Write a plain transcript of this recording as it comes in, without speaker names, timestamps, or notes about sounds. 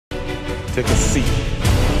Take a seat.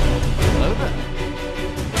 Hello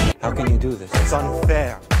there. How can you do this? It's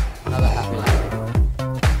unfair. Another happy life.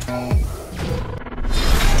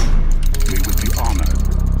 We would be honored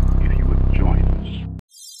if you would join us.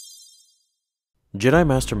 Jedi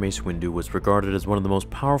Master Mace Windu was regarded as one of the most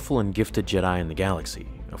powerful and gifted Jedi in the galaxy,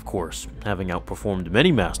 of course, having outperformed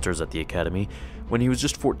many masters at the Academy when he was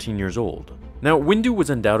just 14 years old. Now, Windu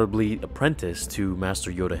was undoubtedly apprenticed to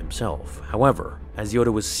Master Yoda himself. However, as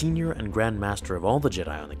Yoda was senior and Grand Master of all the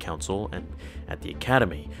Jedi on the Council and at the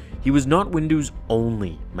Academy, he was not Windu's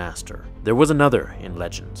only master. There was another in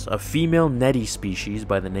Legends, a female Neti species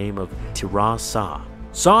by the name of Tira Sa.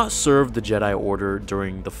 Sa served the Jedi Order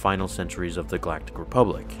during the final centuries of the Galactic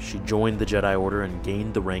Republic. She joined the Jedi Order and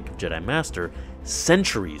gained the rank of Jedi Master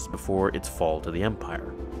centuries before its fall to the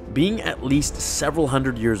Empire. Being at least several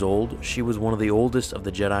hundred years old, she was one of the oldest of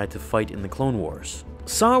the Jedi to fight in the Clone Wars.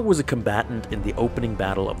 Sa was a combatant in the opening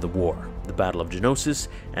battle of the war, the Battle of Geonosis,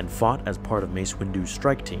 and fought as part of Mace Windu's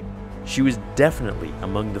strike team. She was definitely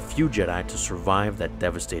among the few Jedi to survive that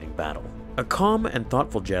devastating battle. A calm and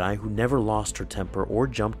thoughtful Jedi who never lost her temper or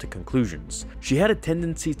jumped to conclusions, she had a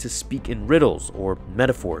tendency to speak in riddles or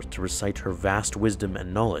metaphors to recite her vast wisdom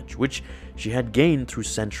and knowledge, which she had gained through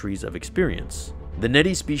centuries of experience. The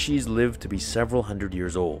Neti species lived to be several hundred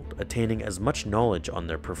years old, attaining as much knowledge on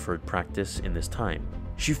their preferred practice in this time.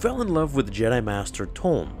 She fell in love with Jedi Master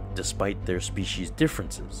Tolm, despite their species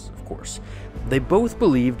differences, of course. They both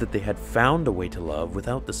believed that they had found a way to love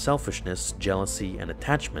without the selfishness, jealousy, and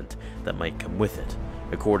attachment that might come with it,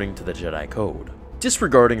 according to the Jedi Code.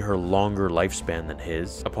 Disregarding her longer lifespan than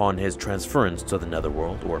his, upon his transference to the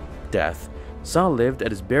Netherworld, or death, Sa lived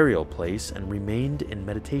at his burial place and remained in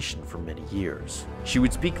meditation for many years. She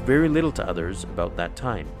would speak very little to others about that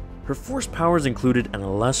time. Her Force powers included an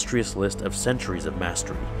illustrious list of centuries of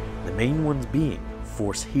mastery, the main ones being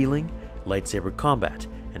Force healing, lightsaber combat,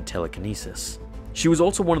 and telekinesis. She was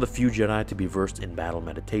also one of the few Jedi to be versed in battle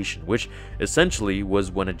meditation, which essentially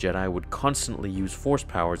was when a Jedi would constantly use Force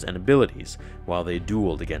powers and abilities while they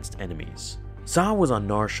dueled against enemies. Sa was on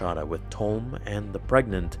Nar Shaddaa with Tolm and the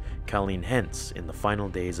pregnant Colleen Hence in the final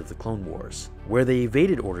days of the Clone Wars, where they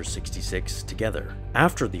evaded Order 66 together.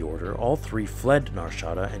 After the Order, all three fled Nar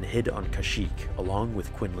Shaddaa and hid on Kashyyyk, along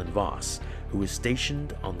with Quinlan Vos, who was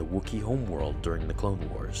stationed on the Wookiee homeworld during the Clone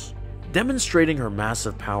Wars. Demonstrating her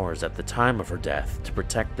massive powers at the time of her death to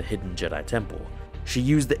protect the hidden Jedi Temple, she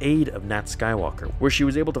used the aid of Nat Skywalker, where she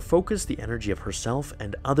was able to focus the energy of herself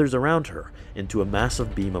and others around her into a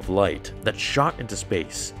massive beam of light that shot into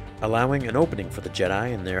space, allowing an opening for the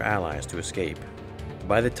Jedi and their allies to escape.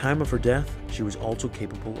 By the time of her death, she was also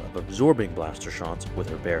capable of absorbing blaster shots with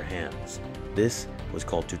her bare hands. This was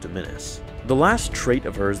called Tutaminis. The last trait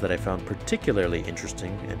of hers that I found particularly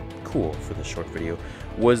interesting and cool for this short video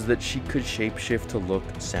was that she could shapeshift to look,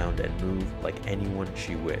 sound, and move like anyone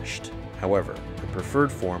she wished. However, her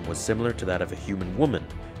preferred form was similar to that of a human woman,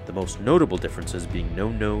 the most notable differences being no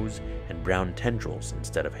nose and brown tendrils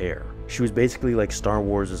instead of hair. She was basically like Star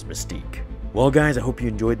Wars' Mystique. Well guys, I hope you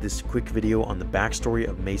enjoyed this quick video on the backstory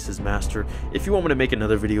of Mace's master. If you want me to make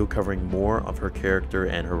another video covering more of her character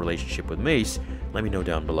and her relationship with Mace, let me know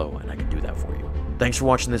down below and I can do that for you. Thanks for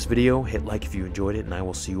watching this video, hit like if you enjoyed it, and I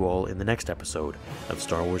will see you all in the next episode of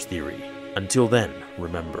Star Wars Theory. Until then,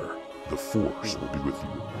 remember, the Force will be with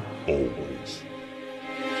you always.